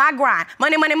 I'm on my grind.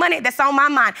 Money, money, money, that's on my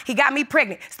mind. He got me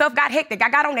pregnant, stuff got hectic. I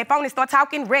got on that phone and start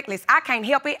talking reckless. I can't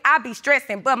help it, I be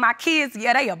stressing, but my kids,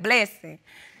 yeah, they a blessing.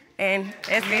 And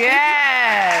that's it.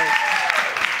 Yes.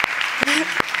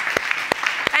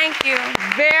 Thank you.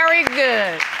 Very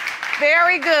good.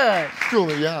 Very good. Excuse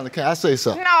me, Your Honor, can I say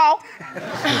something? No.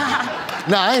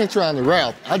 No, I ain't trying to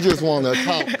rap. I just want to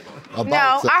talk about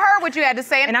No, something. I heard what you had to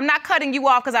say, and I'm not cutting you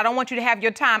off because I don't want you to have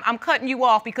your time. I'm cutting you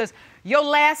off because your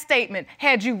last statement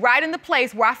had you right in the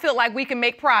place where I feel like we can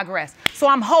make progress. So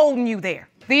I'm holding you there.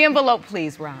 The envelope,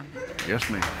 please, Ron. Yes,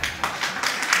 ma'am.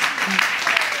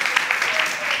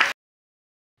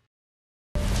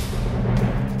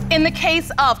 In the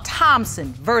case of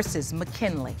Thompson versus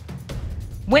McKinley,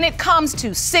 when it comes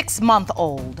to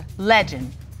 6-month-old Legend,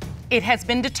 it has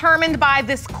been determined by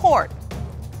this court,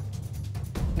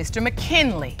 Mr.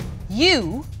 McKinley,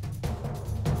 you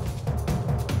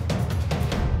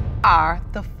are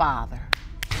the father.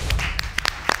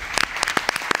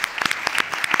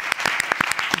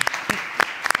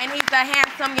 And he's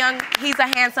a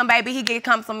handsome baby. He get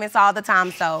compliments all the time,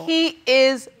 so. He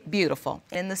is beautiful.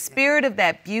 In the spirit of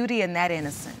that beauty and that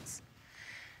innocence,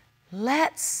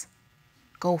 let's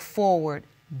go forward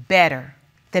better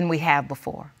than we have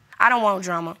before. I don't want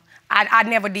drama. I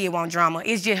never did want drama.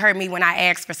 It's just hurt me when I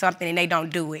ask for something and they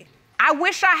don't do it. I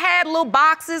wish I had little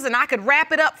boxes and I could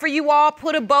wrap it up for you all,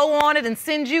 put a bow on it and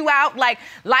send you out like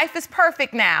life is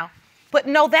perfect now. But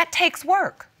no, that takes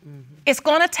work. It's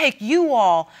gonna take you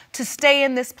all to stay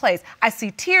in this place. I see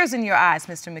tears in your eyes,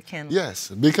 Mr. McKinley. Yes,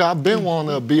 because I've been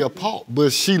wanting to be a part,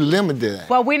 but she limited that.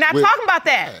 Well, we're not talking about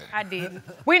that. I did.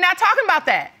 We're not talking about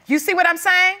that. You see what I'm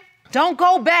saying? Don't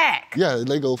go back. Yeah,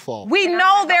 they go far. We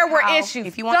know there were issues.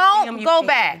 If you want to see them, Don't you go can.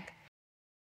 back.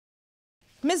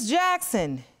 Ms.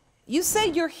 Jackson, you say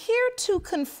you're here to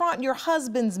confront your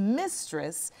husband's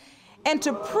mistress and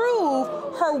to prove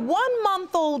her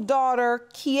 1-month-old daughter,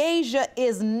 Kiesha,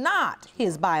 is not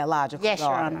his biological daughter. Yes,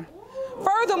 Your Honor.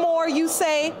 Furthermore, you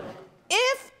say,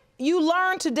 if you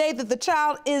learn today that the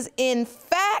child is in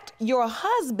fact your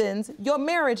husband's, your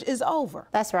marriage is over.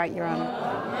 That's right, Your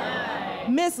Honor.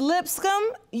 Miss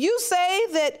Lipscomb, you say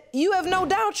that you have no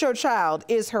doubt your child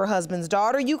is her husband's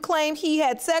daughter. You claim he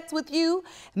had sex with you,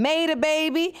 made a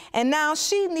baby, and now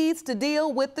she needs to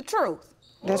deal with the truth.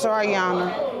 That's right, Your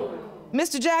Honor.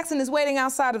 Mr. Jackson is waiting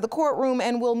outside of the courtroom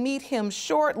and we'll meet him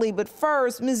shortly. But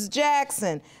first, Ms.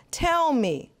 Jackson, tell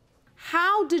me,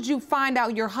 how did you find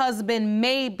out your husband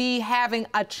may be having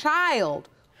a child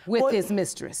with his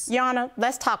mistress? Your Honor,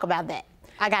 let's talk about that.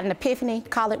 I got an epiphany,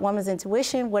 call it woman's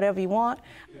intuition, whatever you want.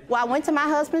 Well, I went to my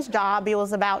husband's job. It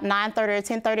was about 9:30 or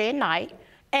 10:30 at night.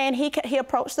 And he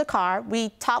approached the car. We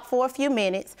talked for a few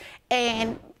minutes.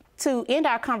 And to end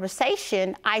our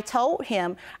conversation, I told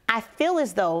him, I feel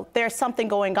as though there's something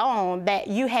going on that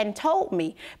you hadn't told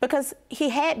me, because he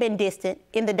had been distant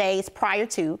in the days prior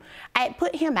to. I had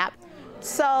put him out.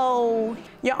 So,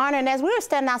 Your Honor, and as we were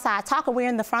standing outside talking, we were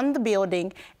in the front of the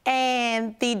building,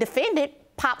 and the defendant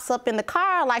pops up in the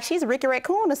car like she's Ricky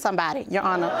Raccoon or somebody, Your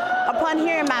Honor. Upon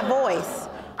hearing my voice,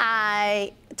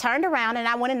 I turned around and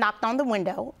I went and knocked on the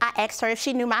window. I asked her if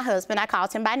she knew my husband. I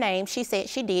called him by name. She said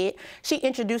she did. She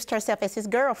introduced herself as his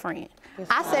girlfriend.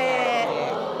 I said,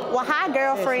 well, hi,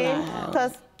 girlfriend,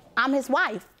 because I'm his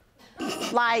wife.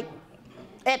 Like,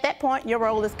 at that point, your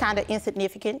role is kind of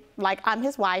insignificant. Like, I'm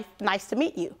his wife. Nice to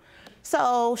meet you.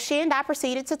 So she and I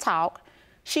proceeded to talk.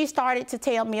 She started to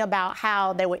tell me about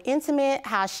how they were intimate,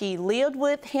 how she lived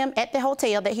with him at the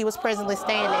hotel that he was presently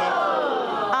staying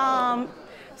at.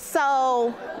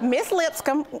 So Miss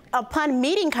Lipscomb, upon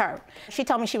meeting her, she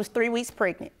told me she was 3 weeks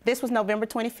pregnant. This was November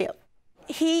 25th.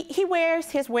 He wears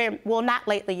his wedding, well, not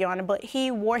lately, Your Honor, but he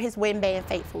wore his wedding band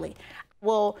faithfully.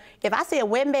 Well, if I see a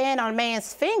wedding band on a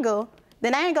man's finger,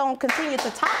 then I ain't gonna continue to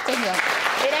talk to him.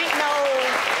 It ain't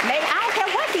I don't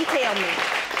care what he tell me.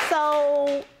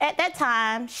 So at that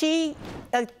time, she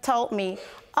told me,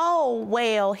 oh,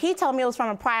 well, he told me it was from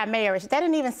a prior marriage. That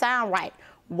didn't even sound right.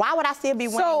 Why would I still be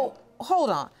wearing? So, hold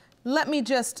on. Let me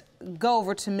just go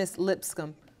over to Miss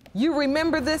Lipscomb. You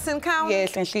remember this encounter?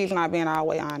 Yes, and she's not being all the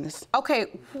way honest. Okay,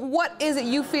 what is it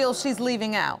you feel she's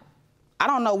leaving out? I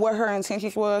don't know what her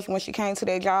intentions was when she came to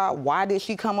that job. Why did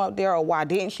she come up there or why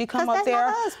didn't she come up there?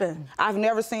 That's my husband. I've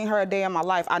never seen her a day in my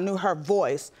life. I knew her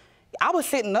voice. I was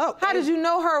sitting up. How did you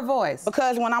know her voice?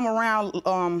 Because when I'm around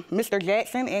Mr.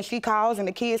 Jackson and she calls and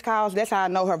the kids calls, that's how I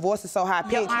know her voice is so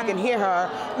high-pitched. You can hear her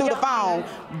through the phone.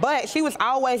 But she was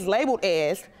always labeled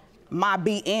as my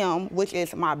BM, which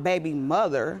is my baby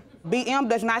mother. BM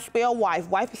does not spell wife.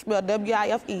 Wife is spelled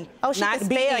W-I-F-E. Oh, she not can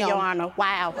spell, BM. Your Honor.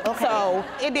 Wow. Okay. So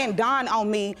it didn't dawn on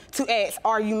me to ask,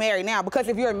 are you married now? Because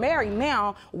if you're married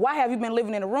now, why have you been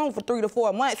living in a room for 3 to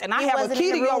 4 months? And I have a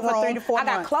key to your room. For 3 to 4 I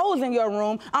got clothes in your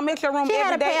room. I'm in your room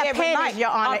every day, every night. Your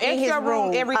Honor, I'm in your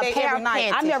room every day, every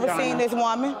night. I've never seen this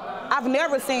woman. I've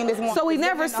never seen this woman. So he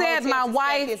never said my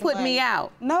wife put me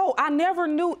out? No, I never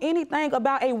knew anything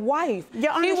about a wife.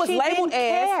 Your Honor, he was labeled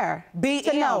as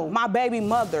BM, my baby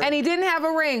mother. And he didn't have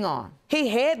a ring on? He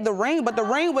had the ring, but the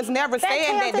ring was never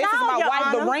saying that this is my wife.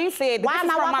 Honor. The ring said this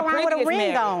is from my previous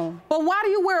marriage. But why do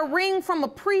you wear a ring from a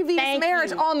previous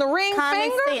marriage on the ring finger?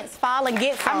 Common sense, fall and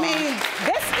get some. I mean,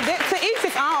 to each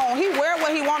his own. He wear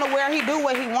what he want to wear. He do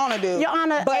what he want to do. Your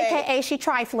Honor, but AKA she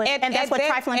trifling, and that's what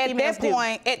trifling females do.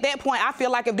 At that point, I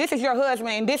feel like if this is your husband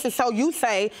and this is so you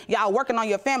say y'all working on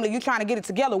your family, you trying to get it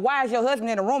together, why is your husband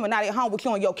in the room and not at home with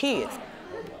you and your kids?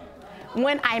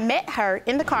 When I met her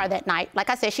in the car that night, like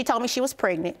I said, she told me she was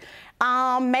pregnant.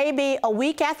 Maybe a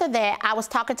week after that, I was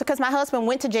talking to, because my husband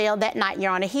went to jail that night,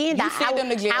 Your Honor. He and you sent them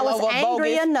to jail I was over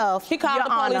angry bogus. enough, He called Your the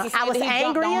police Honor. and said I was that he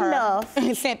angry jumped on enough her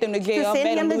and sent them to jail. To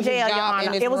send him to jail, Your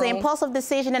Honor. It was an room. impulsive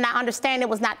decision, and I understand it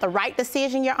was not the right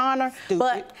decision, Your Honor. Stupid.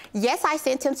 But yes, I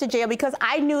sent him to jail because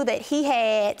I knew that he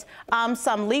had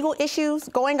some legal issues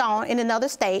going on in another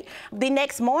state. The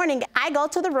next morning, I go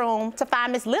to the room to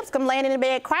find Miss Lipscomb laying in the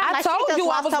bed crying. I told you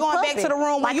I was going back to the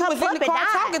room when you was in the car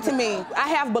talking to me. I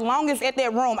have belongings at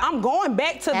that room. I'm going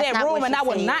back to that room, and I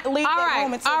will not leave that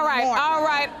room until the morning. All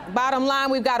right. Bottom line,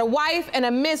 we've got a wife and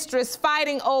a mistress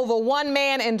fighting over one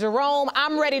man in Jerome.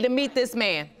 I'm ready to meet this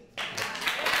man.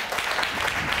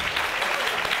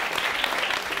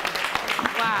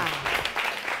 Wow.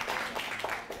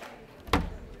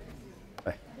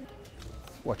 Hey,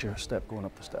 watch your step going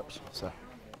up the steps, sir.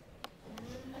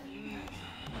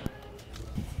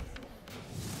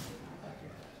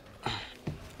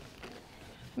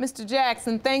 Mr.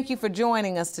 Jackson, thank you for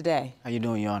joining us today. How you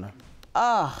doing, Your Honor?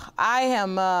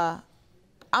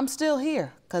 I'm still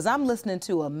here, because I'm listening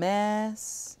to a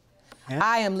mess. Yeah.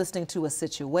 I am listening to a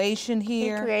situation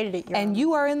here. He created it, Your and Honor.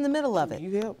 you are in the middle of it.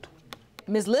 You helped.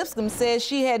 Ms. Lipscomb says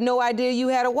she had no idea you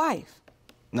had a wife.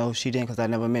 No, she didn't, because I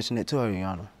never mentioned it to her, Your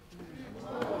Honor.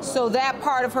 So that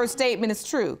part of her statement is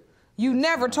true. You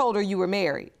never told her you were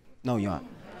married. No, Your Honor.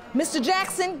 Mr.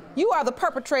 Jackson, you are the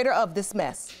perpetrator of this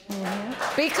mess.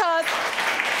 Because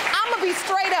I'm gonna be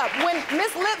straight up. When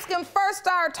Miss Lipscomb first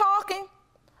started talking,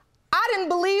 I didn't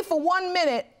believe for 1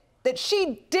 minute that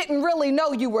she didn't really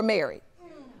know you were married.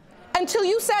 Until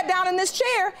you sat down in this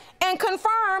chair and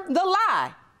confirmed the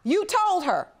lie. You told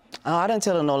her. Oh, I didn't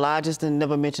tell her no lie. I just didn't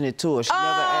never mention it to her. She never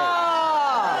asked.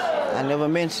 I never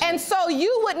mentioned. And so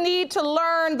you would need to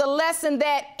learn the lesson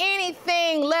that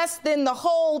anything less than the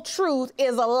whole truth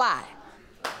is a lie.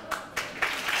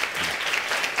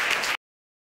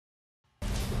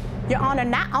 Your Honor,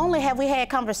 not only have we had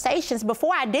conversations,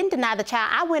 before I didn't deny the child,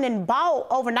 I went and bought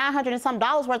over $900 and some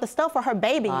worth of stuff for her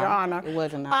baby, Your Honor. It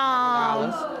wasn't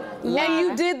 $900. And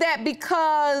you did that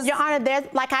because? Your Honor,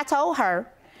 like I told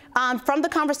her, from the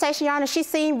conversation, Your Honor, she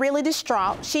seemed really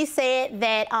distraught. She said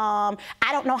that, I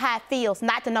don't know how it feels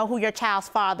not to know who your child's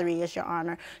father is, Your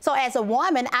Honor. So as a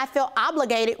woman, I feel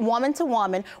obligated, woman to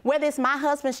woman, whether it's my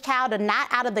husband's child or not,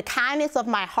 out of the kindness of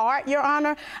my heart, Your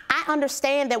Honor, I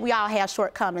understand that we all have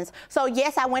shortcomings. So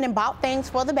yes, I went and bought things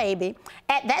for the baby.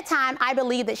 At that time, I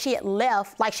believed that she had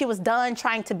left, like she was done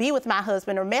trying to be with my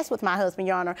husband or mess with my husband,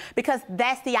 Your Honor, because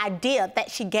that's the idea that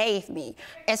she gave me.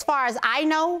 As far as I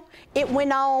know, it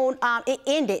went on. It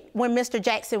ended when Mr.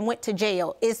 Jackson went to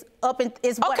jail. Is what I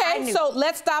knew. Okay, so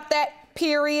let's stop that.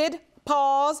 Period.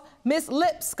 Pause. Miss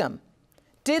Lipscomb,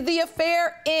 did the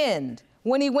affair end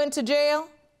when he went to jail?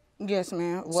 Yes,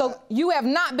 ma'am. So you have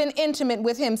not been intimate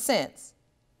with him since?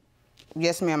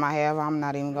 Yes, ma'am, I have. I'm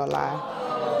not even gonna lie.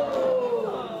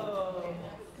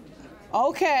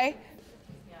 Okay.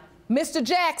 Mr.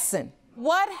 Jackson,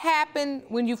 what happened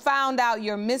when you found out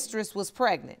your mistress was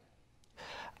pregnant?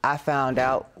 I found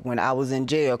out when I was in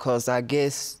jail, because I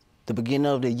guess the beginning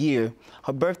of the year,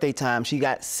 her birthday time, she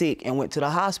got sick and went to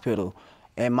the hospital.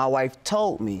 And my wife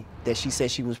told me that she said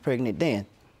she was pregnant then.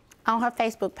 On her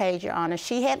Facebook page, Your Honor,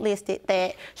 she had listed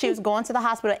that she was going to the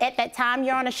hospital. At that time,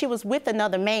 Your Honor, she was with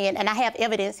another man, and I have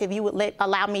evidence, if you would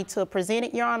allow me to present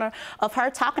it, Your Honor, of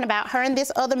her talking about her and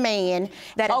this other man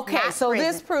that is okay, not so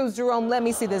present. this proves, Jerome, let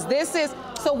me see this.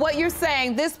 So what you're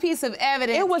saying, this piece of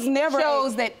evidence It was never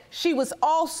shows that she was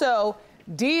also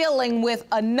dealing with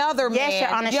another man. Yes,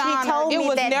 Your Honor. She told me it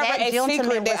was that never a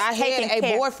secret that I had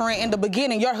a boyfriend in the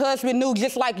beginning. Your husband knew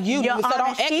just like you. Your So Honor,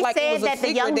 don't act like it was a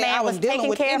secret that I was dealing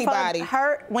with anybody.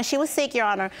 Her when she was sick, Your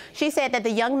Honor. She said that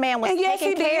the young man was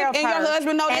taking care of her. And your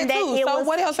husband know that too. So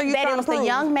what else are you trying to prove? That it was the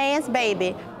young man's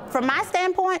baby. From my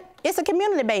standpoint, it's a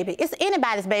community baby. It's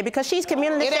anybody's baby because she's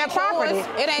community shared property.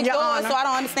 It ain't yours, so I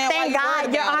don't understand why you're worried about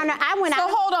it. Thank God, Your Honor, I went out.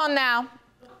 So hold on now.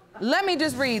 Let me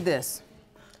just read this.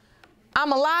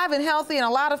 I'm alive and healthy, and a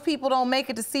lot of people don't make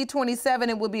it to C27.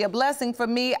 It would be a blessing for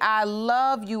me. I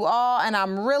love you all, and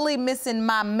I'm really missing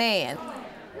my man.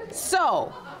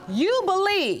 So, you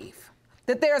believe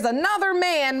that there's another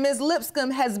man Ms.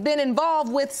 Lipscomb has been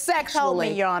involved with sexually. Told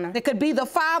me, Your Honor. That could be the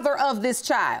father of this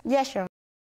child. Yes, Your Honor.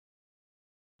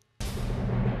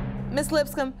 Ms.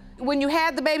 Lipscomb, when you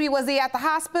had the baby, was he at the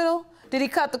hospital? Did he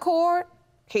cut the cord?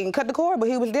 He didn't cut the cord, but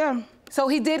he was there. So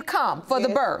he did come for the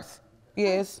birth?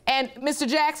 Yes. And Mr.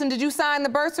 Jackson, did you sign the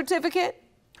birth certificate?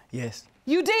 Yes.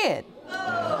 You did?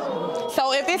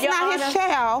 So if it's not his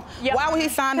child, why would he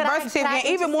sign the birth certificate?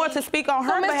 Even more to speak on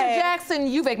her behalf. So Mr. Jackson,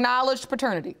 you've acknowledged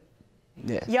paternity?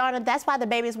 Yes. Your Honor, that's why the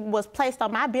baby was placed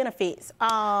on my benefits.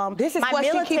 This is what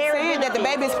she keeps saying, that the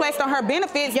baby is placed on her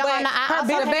benefits, Your but Honor, her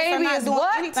benefits are not doing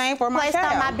anything for my placed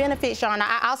child. on my benefits, Your Honor.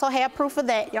 I also have proof of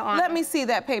that, Your Honor. Let me see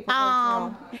that paper.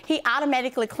 He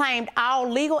automatically claimed all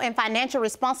legal and financial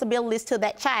responsibilities to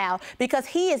that child because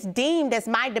he is deemed as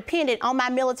my dependent on my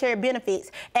military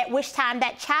benefits, at which time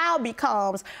that child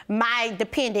becomes my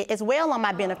dependent as well on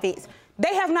my benefits.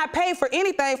 They have not paid for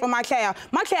anything for my child.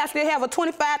 My child still have a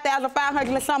 $25,500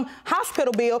 and some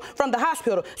hospital bill from the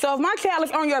hospital. So if my child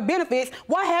is on your benefits,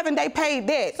 why haven't they paid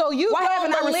that? So you why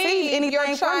haven't I received anything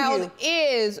your child from you?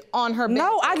 is on her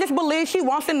benefits? No, I just believe she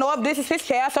wants to know if this is his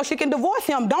child so she can divorce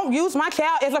him. Don't use my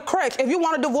child as a crutch. If you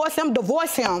want to divorce him,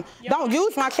 divorce him. Don't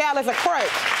use my child as a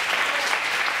crutch.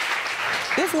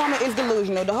 This woman is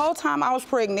delusional. The whole time I was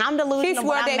pregnant, I'm delusional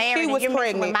when I'm married and you're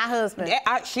messing with my husband.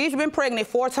 She's been pregnant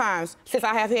 4 times since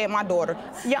I have had my daughter.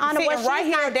 Your Honor, what she's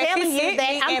not telling you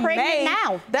that I'm pregnant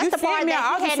now. That's the part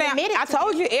that she hadn't admitted to. I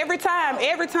told you every time.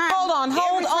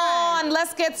 Hold on.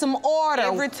 Let's get some order.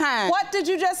 Every time. What did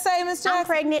you just say, Ms. Jackson? I'm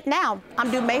pregnant now.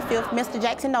 I'm due May 5th. Mr.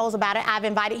 Jackson knows about it. I've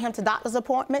invited him to doctor's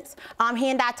appointments.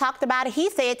 He and I talked about it. He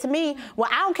said to me, well,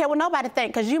 I don't care what nobody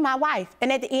thinks because you my wife.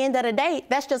 And at the end of the day,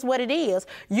 that's just what it is.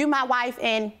 You my wife,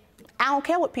 and I don't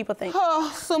care what people think.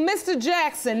 Oh, so Mr.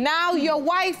 Jackson, now your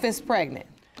wife is pregnant.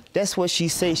 That's what she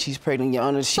says she's pregnant, Your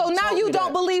Honor. So now you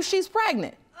don't believe she's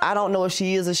pregnant? I don't know if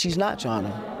she is or she's not, Your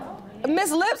Honor.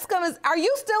 Ms. Lipscomb, are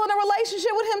you still in a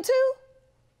relationship with him too?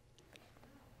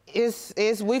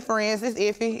 We friends. It's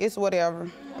iffy. It's whatever.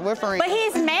 We're friends. But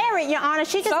he's married, Your Honor.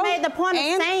 She just made the point of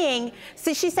saying,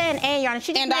 see, she's saying, and Your Honor,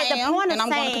 she just made the point of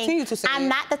saying, I'm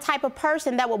not the type of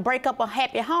person that will break up a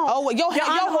happy home. Oh, well, your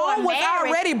home was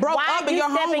already broke up, and your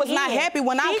home was not happy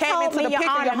when I came into the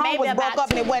picture. Your home was broke up,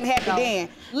 and it wasn't happy then.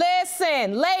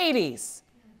 Listen, ladies,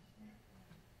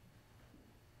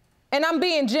 and I'm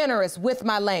being generous with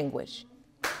my language.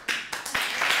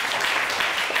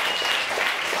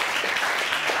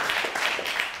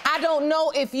 I don't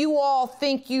know if you all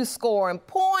think you scoring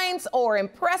points or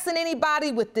impressing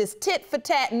anybody with this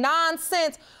tit-for-tat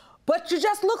nonsense, but you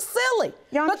just look silly.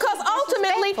 Because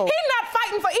ultimately, he's not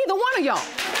fighting for either one of y'all.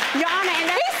 Your Honor, and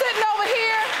he's sitting over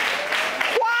here,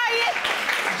 quiet,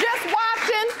 just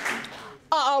watching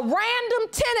a random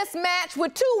tennis match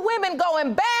with 2 women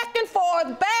going back and forth,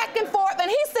 and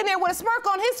he's sitting there with a smirk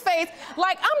on his face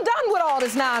like, I'm done with all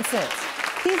this nonsense.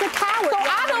 He's a coward. So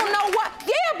I don't know what,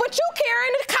 but you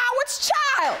carrying the coward's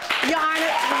child. Your Honor,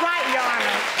 right, Your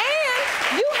Honor.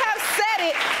 And you have said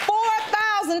it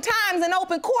 4,000 times in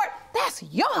open court, that's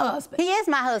your husband. He is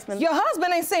my husband. Your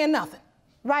husband ain't saying nothing.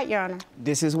 Right, Your Honor.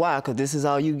 This is why, because this is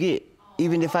all you get.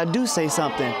 Even if I do say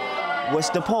something, what's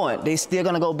the point? They still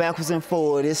gonna go backwards and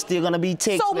forward. It's still gonna be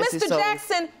text messages. So, Mr.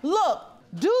 Jackson, look,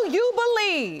 do you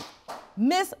believe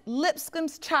Miss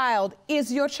Lipscomb's child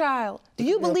is your child? Do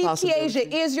you believe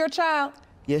Kiesha is your child?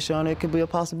 Yes, Your Honor, it could be a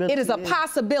possibility. It is a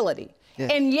possibility.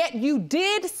 Yes. And yet you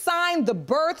did sign the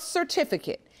birth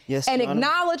certificate and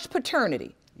acknowledge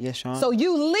paternity. Yes, Your Honor. So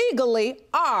you legally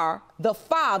are the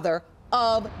father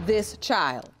of this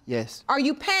child. Yes. Are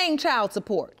you paying child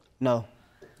support? No.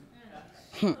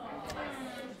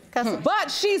 But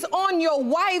she's on your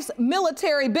wife's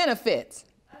military benefits.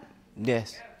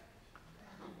 Yes.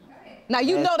 Now,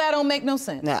 you know that don't make no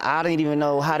sense. Now, I didn't even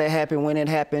know how that happened, when it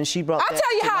happened. She brought I'll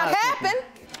tell you how it happened.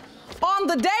 On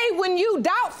the day when you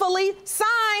doubtfully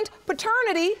signed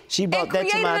paternity she brought that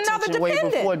to my attention way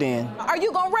before then. Are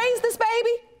you going to raise this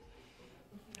baby?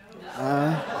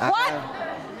 What?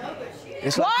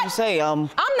 It's like you say, I'm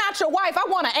not your wife. I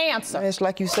want an answer. It's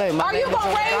like you say. Are you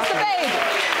gonna raise the baby?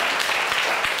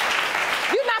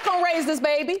 You're not gonna raise this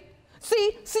baby.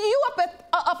 See, you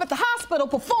up at the hospital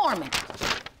performing.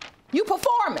 You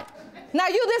performing. Now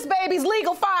you this baby's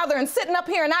legal father and sitting up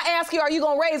here and I ask you, are you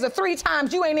gonna raise her 3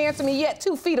 times? You ain't answered me yet,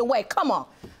 2 feet away. Come on.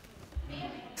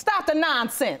 Stop the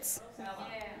nonsense.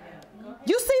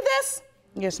 You see this?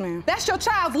 Yes, ma'am. That's your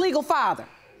child's legal father.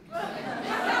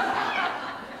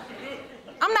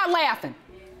 I'm not laughing.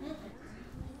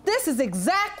 This is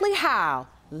exactly how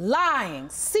lying,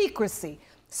 secrecy,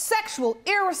 sexual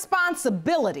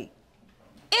irresponsibility,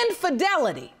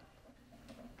 infidelity,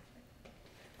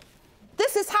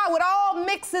 this is how it all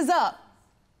mixes up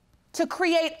to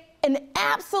create an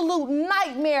absolute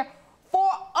nightmare for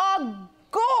a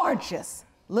gorgeous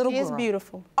little girl. She is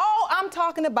beautiful. Oh, I'm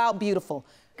talking about beautiful.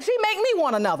 She make me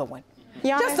want another one.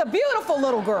 Yeah. Just a beautiful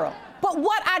little girl. But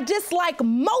what I dislike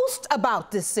most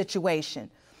about this situation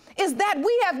is that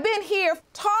we have been here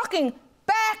talking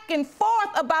back and forth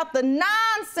about the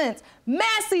nonsense,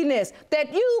 messiness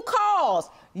that you caused.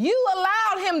 You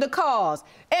allowed him to cause,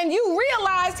 and you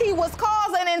realized he was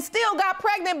causing and still got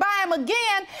pregnant by him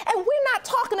again, and we're not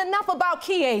talking enough about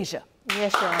Keasia.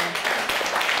 Yes, Your Honor.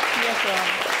 Yes, Your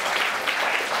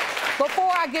Honor.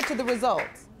 Before I get to the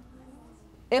results,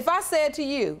 if I said to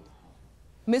you,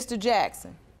 Mr.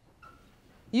 Jackson,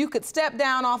 you could step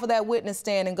down off of that witness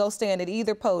stand and go stand at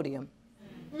either podium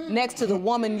next to the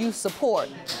woman you support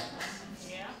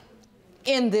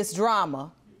in this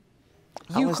drama,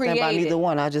 I wouldn't stand by neither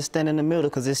one. I just stand in the middle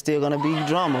because it's still gonna be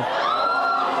drama.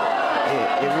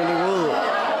 It really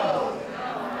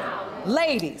would.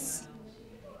 Ladies,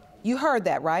 you heard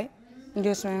that, right?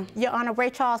 Yes, ma'am. Your Honor, Ray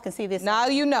Charles can see this. Now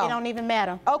you know. It don't even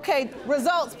matter. Okay,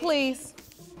 results, please.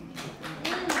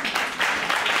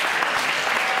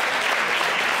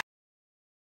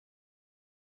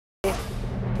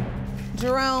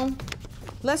 Jerome,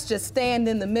 let's just stand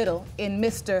in the middle in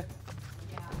Mr.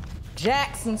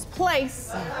 Jackson's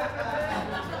place.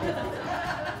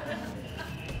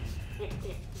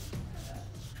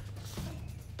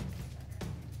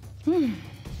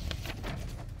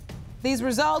 These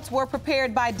results were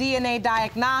prepared by DNA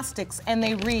Diagnostics, and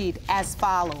they read as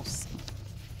follows.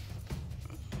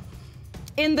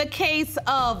 In the case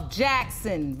of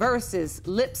Jackson versus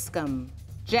Lipscomb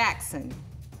Jackson,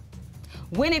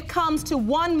 when it comes to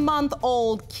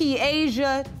 1-month-old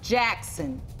Keasia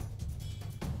Jackson,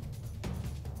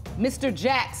 Mr.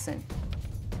 Jackson,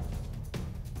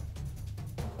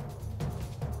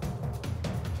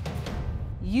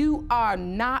 you are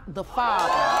not the father.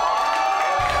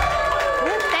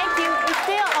 Thank you. It's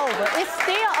still over. It's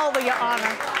still over, Your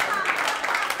Honor.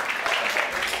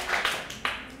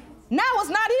 Now it's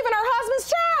not even her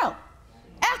husband's child.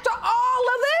 After all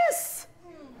of this.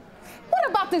 What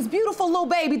about this beautiful little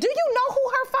baby? Do you know who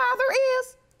her father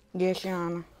is? Yes, Your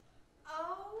Honor.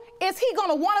 Is he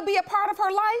gonna wanna be a part of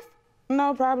her life?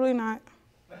 No, probably not.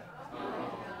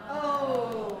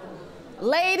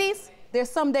 Ladies,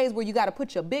 there's some days where you gotta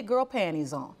put your big girl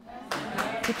panties on.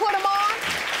 You put them on,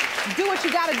 you do what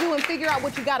you gotta do and figure out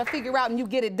what you gotta figure out and you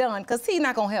get it done, because he's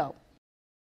not gonna help.